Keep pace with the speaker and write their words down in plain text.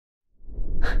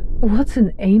What's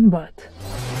an aimbot?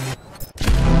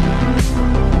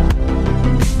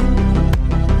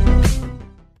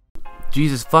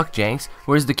 Jesus fuck, Jankz.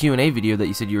 Where's the Q&A video that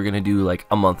you said you were gonna do like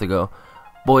a month ago?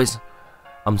 Boys,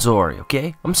 I'm sorry,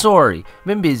 okay? I'm sorry.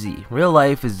 Been busy. Real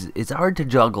life it's hard to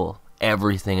juggle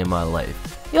everything in my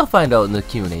life. You'll find out in the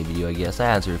Q&A video, I guess. I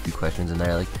answered a few questions in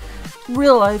there, like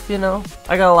real life, you know.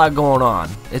 I got a lot going on.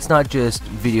 It's not just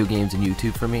video games and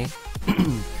YouTube for me.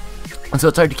 And so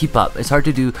it's hard to keep up. It's hard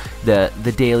to do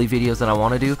the daily videos that I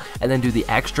want to do and then do the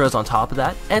extras on top of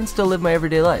that and still live my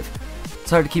everyday life.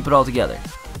 It's hard to keep it all together.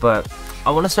 But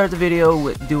I want to start the video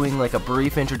with doing like a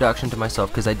brief introduction to myself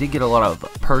because I did get a lot of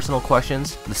personal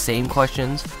questions, the same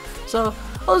questions. So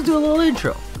I'll just do a little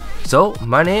intro. So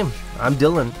my name, I'm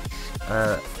Dylan.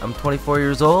 I'm 24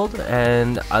 years old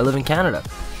and I live in Canada.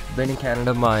 Been in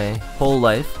Canada my whole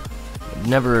life.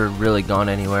 Never really gone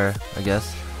anywhere, I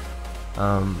guess.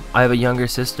 I have a younger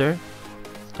sister.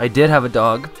 I did have a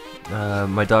dog.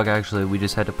 My dog actually, we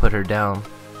just had to put her down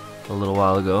a little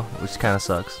while ago, which kind of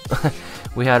sucks.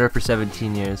 We had her for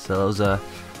 17 years, so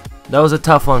that was a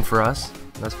tough one for us.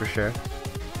 That's for sure.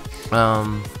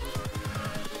 I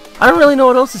don't really know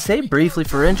what else to say briefly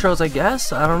for intros, I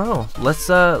guess. I don't know. Let's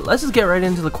just get right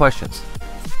into the questions.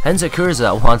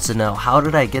 Hensakurza wants to know, how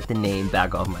did I get the name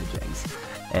BacKoFFmyJanKz?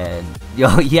 And yo,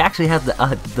 he actually had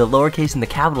the lowercase and the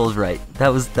capitals right.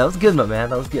 That was good, my man.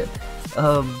 That was good.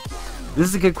 This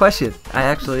is a good question.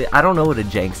 I don't know what a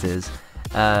Jankz is.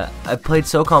 I played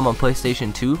SOCOM on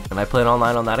PlayStation 2, and I played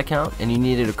online on that account, and you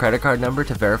needed a credit card number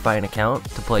to verify an account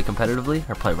to play competitively,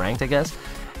 or play ranked, I guess.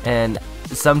 And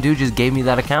some dude just gave me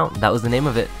that account. That was the name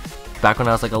of it. Back when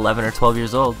I was like 11 or 12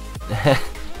 years old.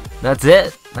 That's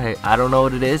it. I don't know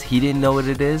what it is. He didn't know what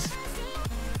it is.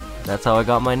 That's how I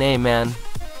got my name, man.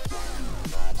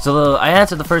 So I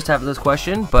answered the first half of this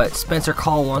question, but Spencer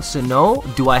Call wants to know,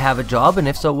 do I have a job, and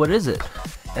if so, what is it?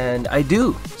 And I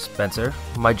do, Spencer.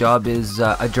 My job is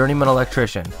a journeyman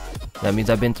electrician. That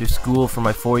means I've been through school for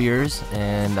my 4 years,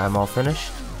 and I'm all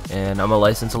finished, and I'm a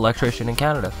licensed electrician in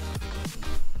Canada.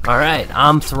 Alright,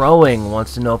 I'm Throwing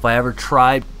wants to know if I ever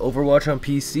tried Overwatch on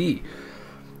PC.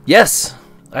 Yes,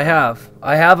 I have.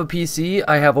 I have a PC,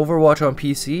 I have Overwatch on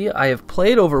PC, I have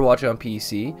played Overwatch on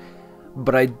PC,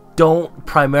 but I don't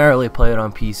primarily play it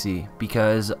on PC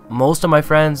because most of my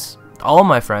friends, all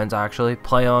my friends actually,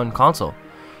 play on console.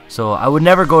 So I would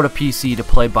never go to PC to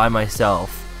play by myself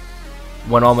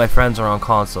when all my friends are on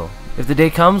console. If the day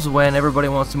comes when everybody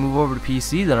wants to move over to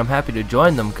PC, then I'm happy to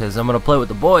join them because I'm going to play with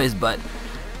the boys, but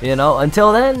you know,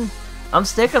 until then, I'm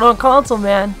sticking on console,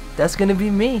 man. That's going to be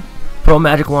me. Pro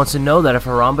Magic wants to know that if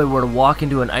Harambe were to walk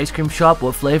into an ice cream shop,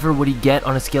 what flavor would he get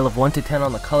on a scale of 1 to 10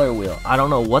 on the color wheel? I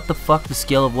don't know what the fuck the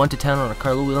scale of 1 to 10 on a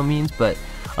color wheel means, but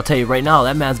I'll tell you right now,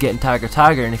 that man's getting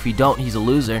Tiger, and if you don't, he's a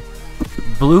loser.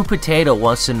 Blue Potato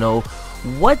wants to know,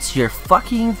 what's your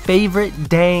fucking favorite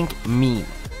dank meme?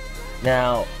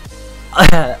 Now,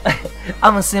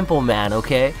 I'm a simple man,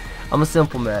 okay? I'm a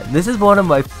simple man. This is one of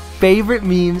my favorite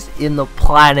memes in the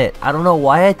planet. I don't know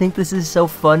why I think this is so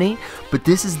funny, but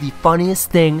this is the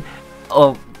funniest thing.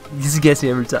 Oh, this gets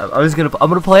me every time. I'm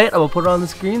gonna play it. I'm gonna put it on the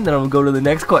screen. Then I'm gonna go to the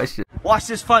next question. Watch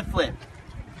this front flip.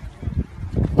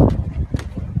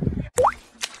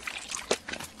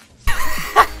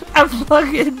 I'm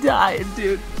fucking dying,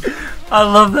 dude. I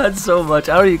love that so much.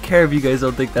 I don't even care if you guys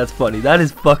don't think that's funny. That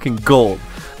is fucking gold.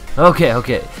 Okay.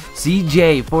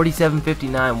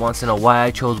 CJ4759 wants to know why I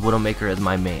chose Widowmaker as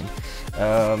my main.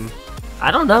 I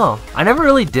don't know. I never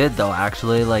really did though,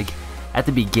 actually. Like, at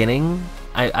the beginning,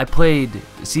 I played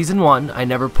Season 1. I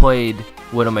never played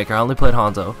Widowmaker. I only played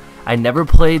Hanzo. I never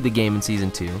played the game in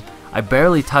Season 2. I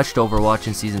barely touched Overwatch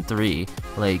in Season 3.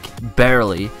 Like,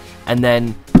 barely. And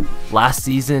then last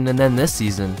season and then this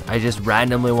season, I just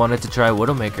randomly wanted to try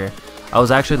Widowmaker. I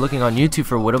was actually looking on YouTube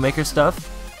for Widowmaker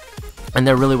stuff, and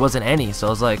there really wasn't any, so I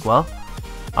was like, well,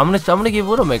 I'm gonna give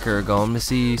Widowmaker a go. I'm gonna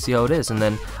see how it is. And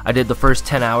then I did the first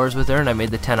 10 hours with her, and I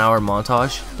made the 10-hour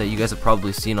montage that you guys have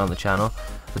probably seen on the channel.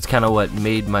 That's kind of what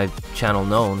made my channel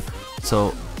known.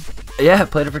 So yeah, I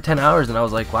played it for 10 hours, and I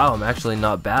was like, wow, I'm actually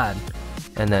not bad.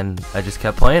 And then I just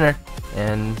kept playing her,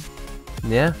 and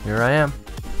yeah, here I am.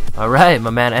 Alright,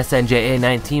 my man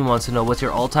SNJA19 wants to know, what's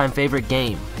your all-time favorite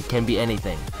game? It can be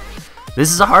anything.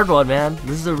 This is a hard one, man.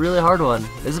 This is a really hard one.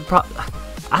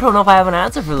 I don't know if I have an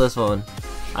answer for this one.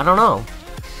 I don't know.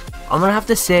 I'm gonna have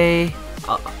to say,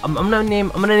 I'm gonna name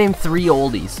 3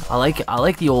 oldies. I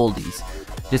like the oldies,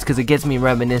 just because it gets me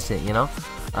reminiscent, you know.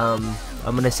 I'm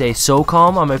gonna say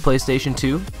SOCOM on my PlayStation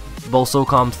 2, both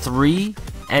SOCOM 3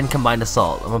 and Combined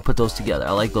Assault. I'm gonna put those together.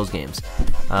 I like those games.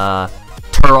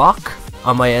 Turok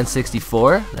on my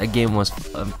N64. That game was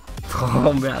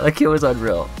Oh man, that kid was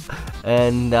unreal.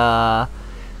 And I'm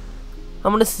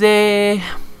gonna say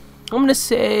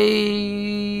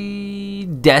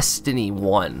Destiny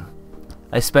 1.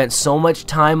 I spent so much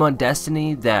time on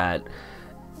Destiny that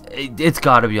it's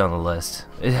gotta be on the list.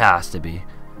 It has to be.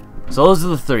 So those are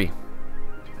the 3.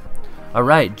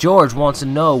 Alright, George wants to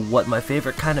know what my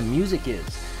favorite kind of music is.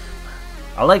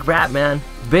 I like rap, man.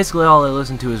 Basically all I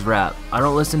listen to is rap. I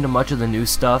don't listen to much of the new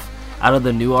stuff. Out of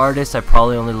the new artists, I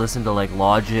probably only listen to like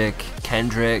Logic,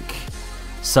 Kendrick,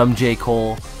 some J.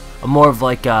 Cole. I'm more of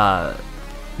like I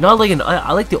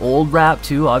like the old rap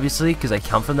too, obviously, because I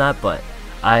come from that, but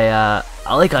I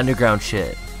like underground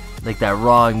shit, like that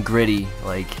raw and gritty.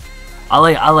 Like I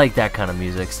like that kind of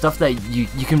music, stuff that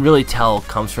you can really tell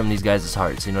comes from these guys'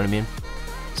 hearts. You know what I mean?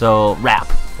 So rap,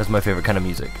 that's my favorite kind of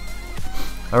music.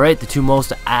 All right, the 2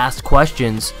 most asked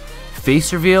questions: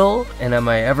 face reveal and am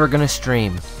I ever gonna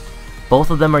stream? Both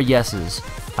of them are yeses.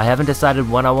 I haven't decided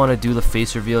when I want to do the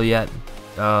face reveal yet.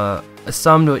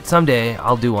 Someday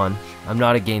I'll do one. I'm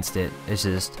not against it. It's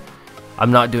just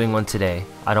I'm not doing one today.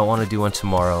 I don't want to do one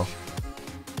tomorrow,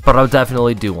 but I'll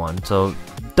definitely do one. So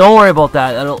don't worry about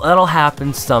that. That'll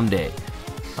happen someday.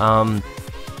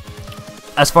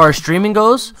 As far as streaming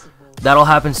goes, that'll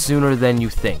happen sooner than you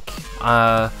think.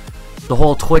 The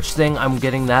whole Twitch thing, I'm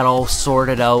getting that all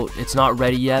sorted out. It's not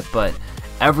ready yet, but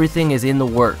everything is in the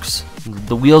works.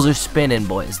 The wheels are spinning,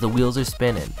 boys. The wheels are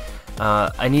spinning.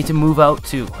 I need to move out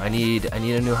too. I need a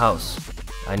new house.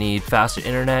 I need faster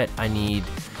internet. I need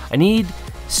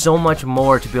so much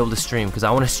more to be able to stream, because I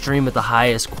want to stream at the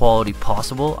highest quality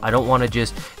possible. I don't want to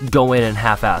just go in and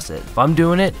half-ass it. If I'm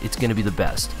doing it, it's gonna be the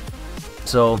best.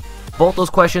 So both those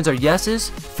questions are yeses.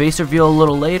 Face reveal a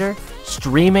little later.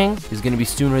 Streaming is gonna be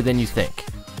sooner than you think.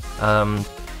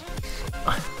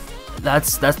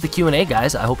 That's the Q&A,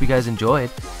 guys. I hope you guys enjoyed.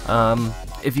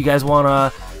 If you guys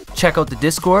wanna check out the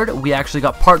Discord, we actually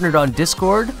got partnered on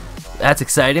Discord. That's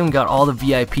exciting. We got all the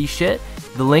VIP shit.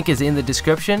 The link is in the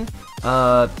description.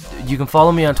 You can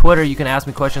follow me on Twitter. You can ask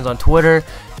me questions on Twitter.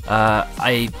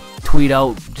 I tweet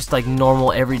out just like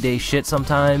normal everyday shit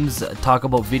sometimes. Talk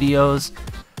about videos.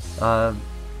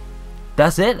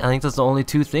 That's it. I think that's the only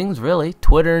 2 things really.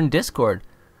 Twitter and Discord.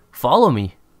 Follow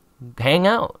me. Hang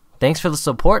out. Thanks for the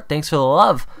support. Thanks for the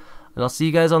love. And I'll see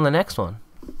you guys on the next one.